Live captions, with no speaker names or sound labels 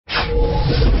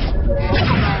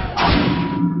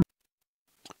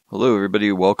Hello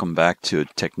everybody, welcome back to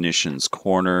Technician's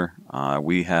Corner.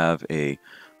 We have a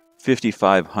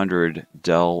 5500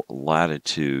 Dell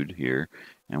Latitude here,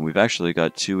 and we've actually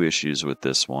got two issues with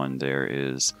this one. There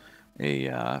is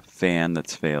a fan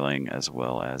that's failing as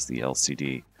well as the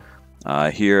LCD.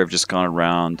 Here I've just gone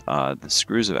around, the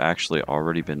screws have actually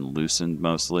already been loosened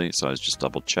mostly, so I was just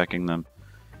double checking them.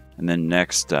 And then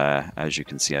next, as you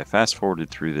can see, I fast forwarded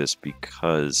through this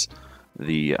because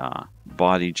the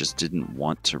body just didn't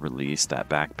want to release that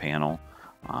back panel.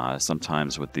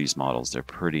 Sometimes with these models they're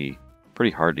pretty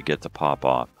hard to get to pop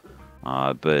off,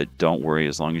 but don't worry,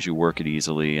 as long as you work it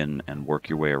easily and work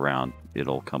your way around,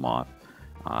 it'll come off.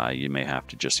 You may have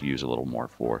to just use a little more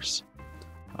force.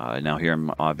 Now here I'm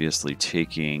obviously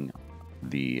taking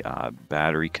the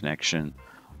battery connection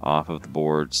off of the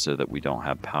board so that we don't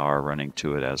have power running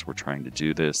to it as we're trying to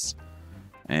do this.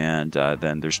 And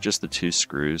then there's just the two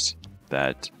screws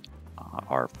that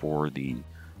are for the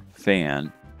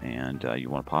fan, and you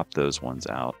want to pop those ones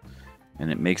out,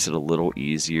 and it makes it a little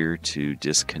easier to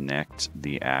disconnect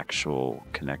the actual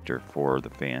connector for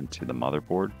the fan to the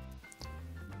motherboard.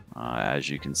 As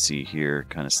you can see here,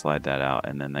 kind of slide that out,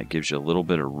 and then that gives you a little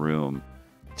bit of room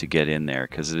to get in there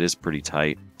because it is pretty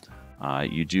tight.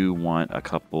 You do want a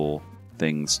couple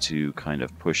things to kind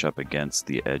of push up against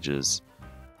the edges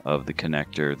of the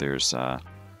connector. There's a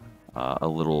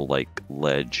little like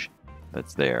ledge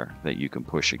that's there that you can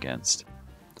push against,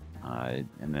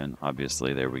 and then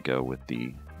obviously there we go with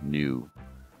the new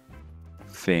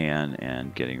fan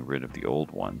and getting rid of the old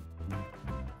one.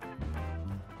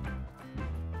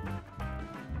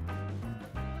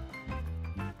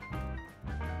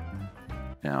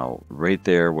 Now right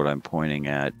there, what I'm pointing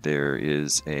at, there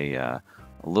is a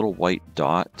little white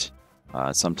dot.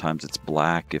 Sometimes it's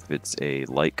black if it's a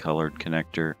light colored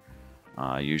connector.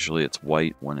 Usually it's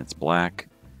white when it's black.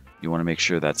 You want to make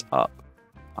sure that's up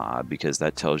because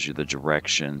that tells you the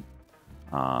direction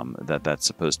that that's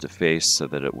supposed to face so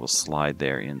that it will slide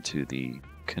there into the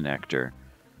connector.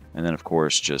 And then of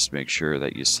course just make sure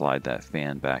that you slide that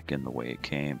fan back in the way it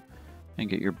came and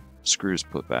get your screws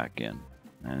put back in.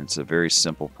 And it's a very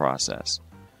simple process.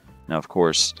 Now of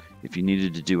course, if you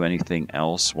needed to do anything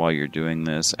else while you're doing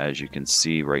this, as you can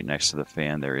see right next to the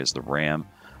fan there is the RAM.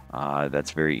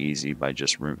 That's very easy by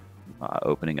just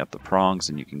opening up the prongs,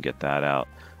 and you can get that out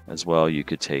as well. You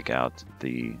could take out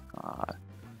the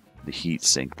heat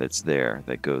sink that's there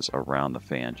that goes around the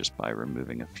fan just by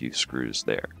removing a few screws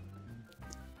there.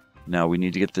 Now we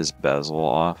need to get this bezel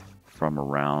off from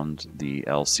around the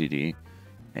LCD,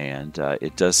 and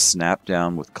it does snap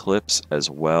down with clips as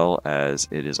well as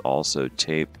it is also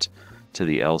taped to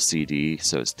the LCD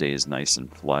so it stays nice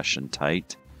and flush and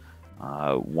tight.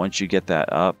 Once you get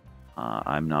that up,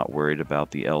 I'm not worried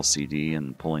about the LCD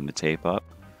and pulling the tape up,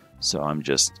 so I'm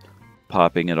just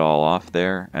popping it all off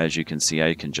there. As you can see,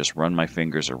 I can just run my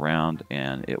fingers around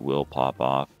and it will pop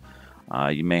off.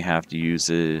 You may have to use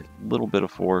a little bit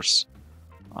of force,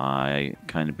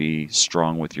 kind of be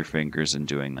strong with your fingers in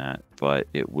doing that, but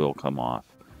it will come off.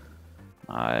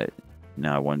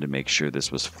 Now I wanted to make sure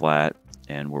this was flat,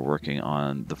 and we're working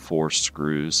on the 4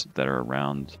 screws that are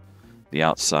around the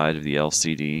outside of the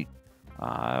LCD,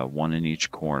 one in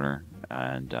each corner,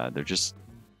 and they're just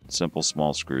simple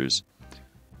small screws.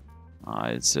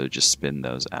 So just spin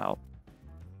those out.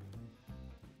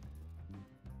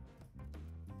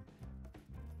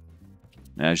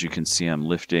 Now, as you can see, I'm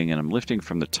lifting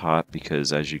from the top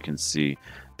because, as you can see,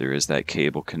 there is that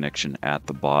cable connection at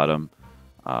the bottom.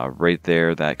 Right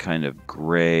there, that kind of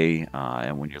gray,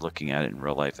 and when you're looking at it in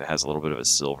real life, it has a little bit of a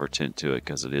silver tint to it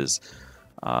because it is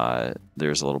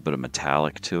there's a little bit of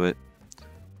metallic to it.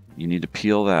 You need to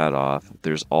peel that off.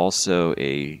 There's also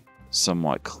a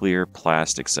somewhat clear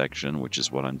plastic section, which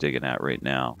is what I'm digging at right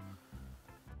now.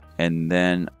 And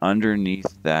then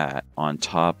underneath that, on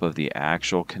top of the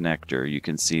actual connector, you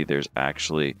can see there's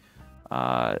actually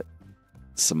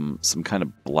some kind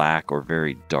of black or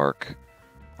very dark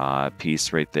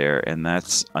piece right there, and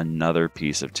that's another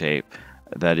piece of tape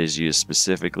that is used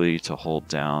specifically to hold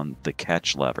down the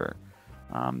catch lever.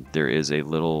 There is a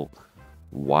little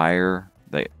wire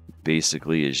that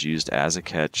basically is used as a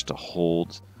catch to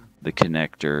hold the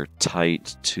connector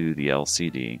tight to the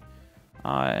LCD.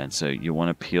 And so you want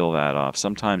to peel that off.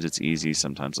 Sometimes it's easy,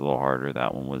 sometimes a little harder.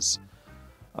 That one was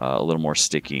a little more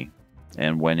sticky.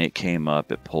 And when it came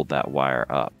up, it pulled that wire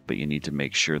up, but you need to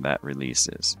make sure that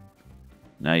releases.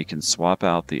 Now you can swap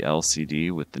out the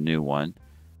LCD with the new one,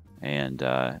 and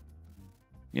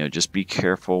just be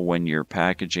careful when you're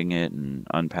packaging it and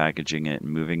unpackaging it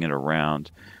and moving it around.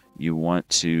 You want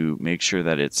to make sure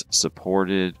that it's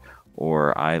supported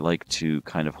or I like to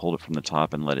kind of hold it from the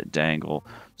top and let it dangle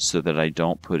so that I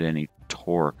don't put any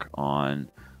torque on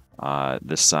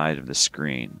the side of the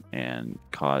screen and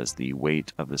cause the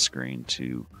weight of the screen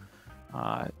to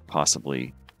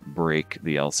possibly break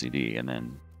the LCD, and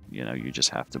then you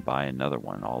just have to buy another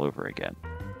one all over again.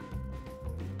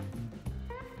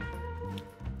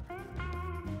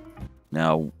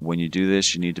 Now, when you do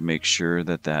this, you need to make sure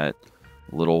that that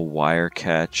little wire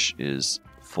catch is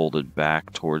folded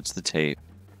back towards the tape,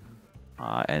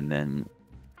 and then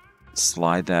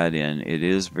slide that in. It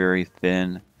is very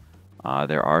thin.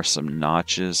 There are some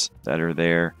notches that are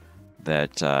there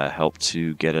that help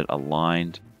to get it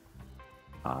aligned.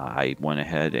 I went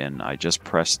ahead and I just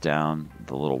pressed down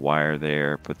the little wire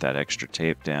there, put that extra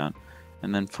tape down,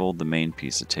 and then fold the main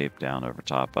piece of tape down over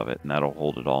top of it, and that'll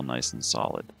hold it all nice and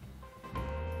solid.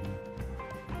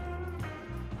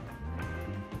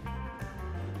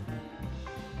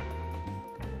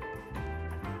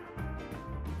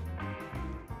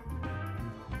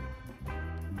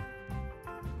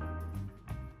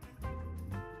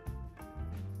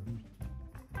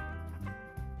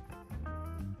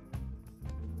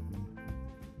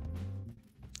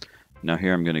 Now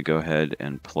here I'm going to go ahead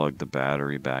and plug the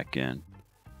battery back in,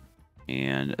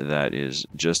 and that is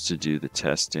just to do the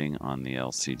testing on the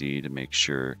LCD to make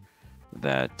sure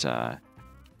that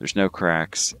there's no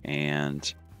cracks,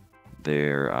 and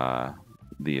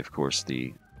of course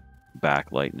the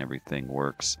backlight and everything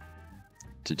works.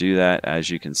 To do that, as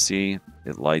you can see,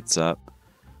 it lights up,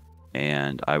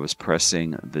 and I was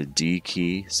pressing the D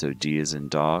key, so D is in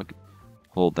dog.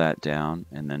 Hold that down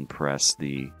and then press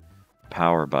the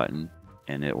power button,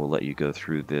 and it will let you go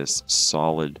through this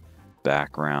solid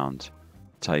background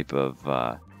type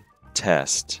of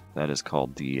test that is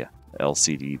called the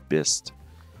LCD BISC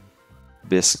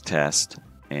test,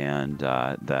 and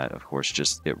that of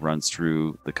course it runs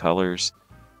through the colors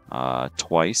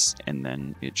twice, and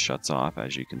then it shuts off,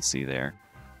 as you can see there.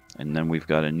 And then we've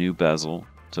got a new bezel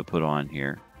to put on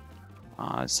here,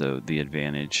 so the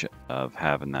advantage of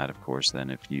having that, of course, then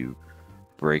if you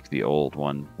break the old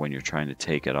one when you're trying to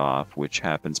take it off, which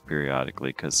happens periodically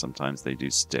because sometimes they do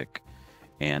stick,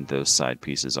 and those side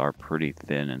pieces are pretty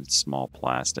thin and small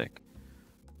plastic.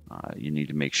 You need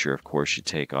to make sure, of course, you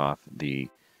take off the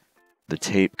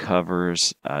tape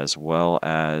covers as well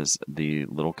as the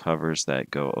little covers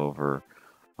that go over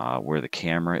where the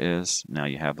camera is. Now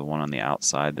you have the one on the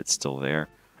outside that's still there.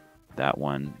 That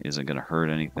one isn't going to hurt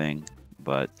anything,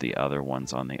 but the other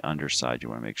ones on the underside you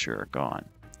want to make sure are gone.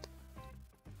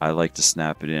 I like to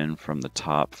snap it in from the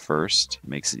top first. It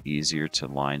makes it easier to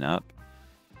line up.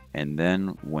 And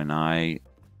then when I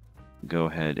go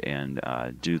ahead and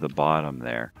do the bottom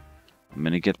there, I'm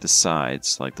going to get the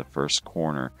sides, like the first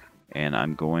corner, and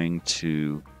I'm going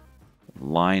to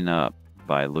line up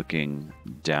by looking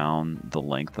down the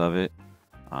length of it,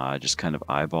 just kind of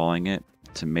eyeballing it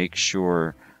to make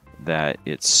sure that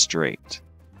it's straight.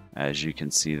 As you can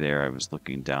see there, I was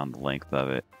looking down the length of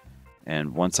it.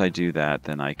 And once I do that,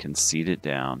 then I can seat it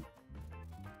down.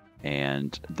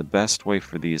 And the best way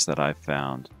for these that I've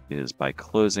found is by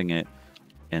closing it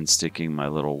and sticking my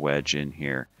little wedge in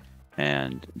here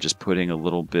and just putting a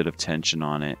little bit of tension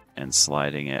on it and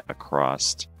sliding it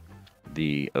across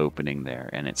the opening there,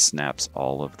 and it snaps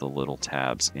all of the little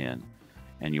tabs in.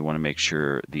 And you want to make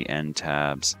sure the end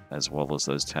tabs as well as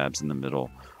those tabs in the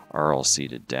middle are all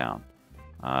seated down.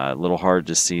 A little hard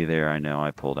to see there, I know,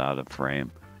 I pulled out of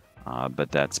frame.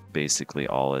 But that's basically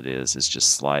all it is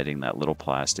just sliding that little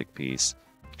plastic piece,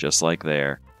 just like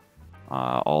there,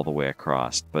 all the way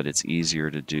across. But it's easier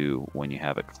to do when you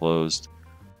have it closed,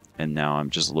 and now I'm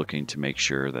just looking to make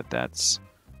sure that that's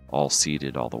all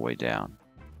seated all the way down.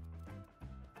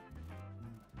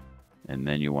 And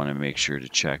then you want to make sure to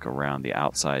check around the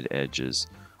outside edges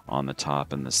on the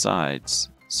top and the sides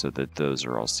so that those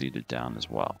are all seated down as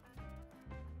well.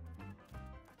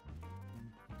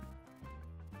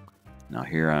 Now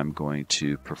here I'm going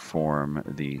to perform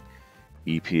the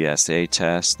EPSA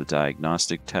test, the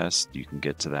diagnostic test. You can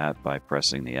get to that by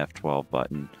pressing the F12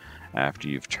 button after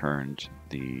you've turned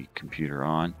the computer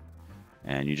on.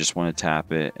 And you just want to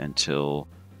tap it until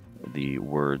the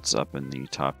words up in the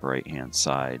top right hand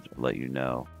side let you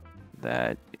know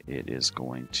that it is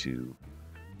going to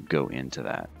go into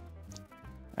that.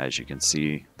 As you can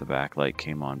see, the backlight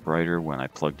came on brighter when I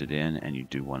plugged it in, and you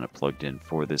do want it plugged in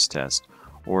for this test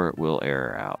or it will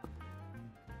error out.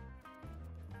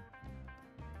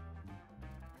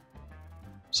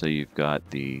 So you've got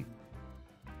the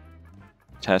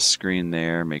test screen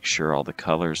there, make sure all the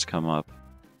colors come up,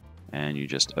 and you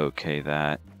just OK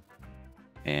that.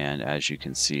 And as you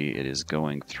can see, it is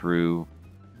going through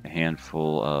a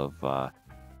handful of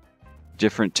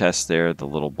different tests there. The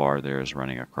little bar there is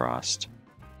running across.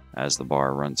 As the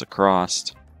bar runs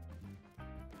across,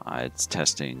 it's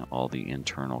testing all the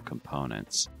internal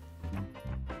components.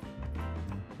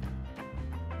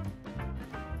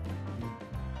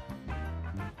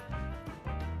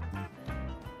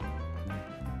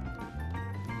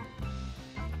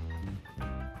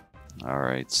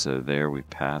 Alright, so there we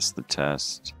passed the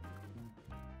test.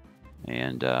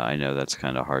 And I know that's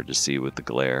kind of hard to see with the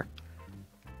glare.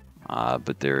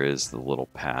 But there is the little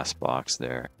pass box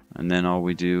there. And then all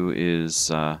we do is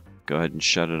go ahead and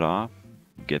shut it off.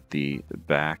 Get the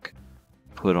back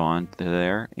put on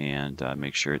there and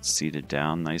make sure it's seated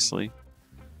down nicely.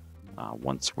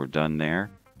 Once we're done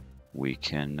there, we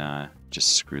can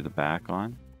just screw the back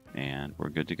on and we're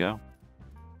good to go.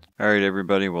 Alright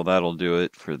everybody, well that'll do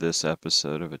it for this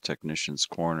episode of A Technician's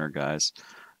Corner, guys.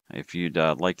 If you'd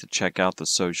like to check out the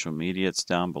social media, it's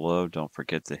down below. Don't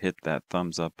forget to hit that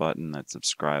thumbs up button, that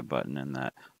subscribe button, and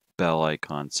that bell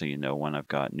icon so you know when I've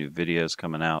got new videos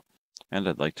coming out. And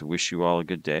I'd like to wish you all a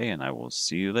good day, and I will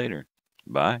see you later.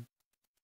 Bye.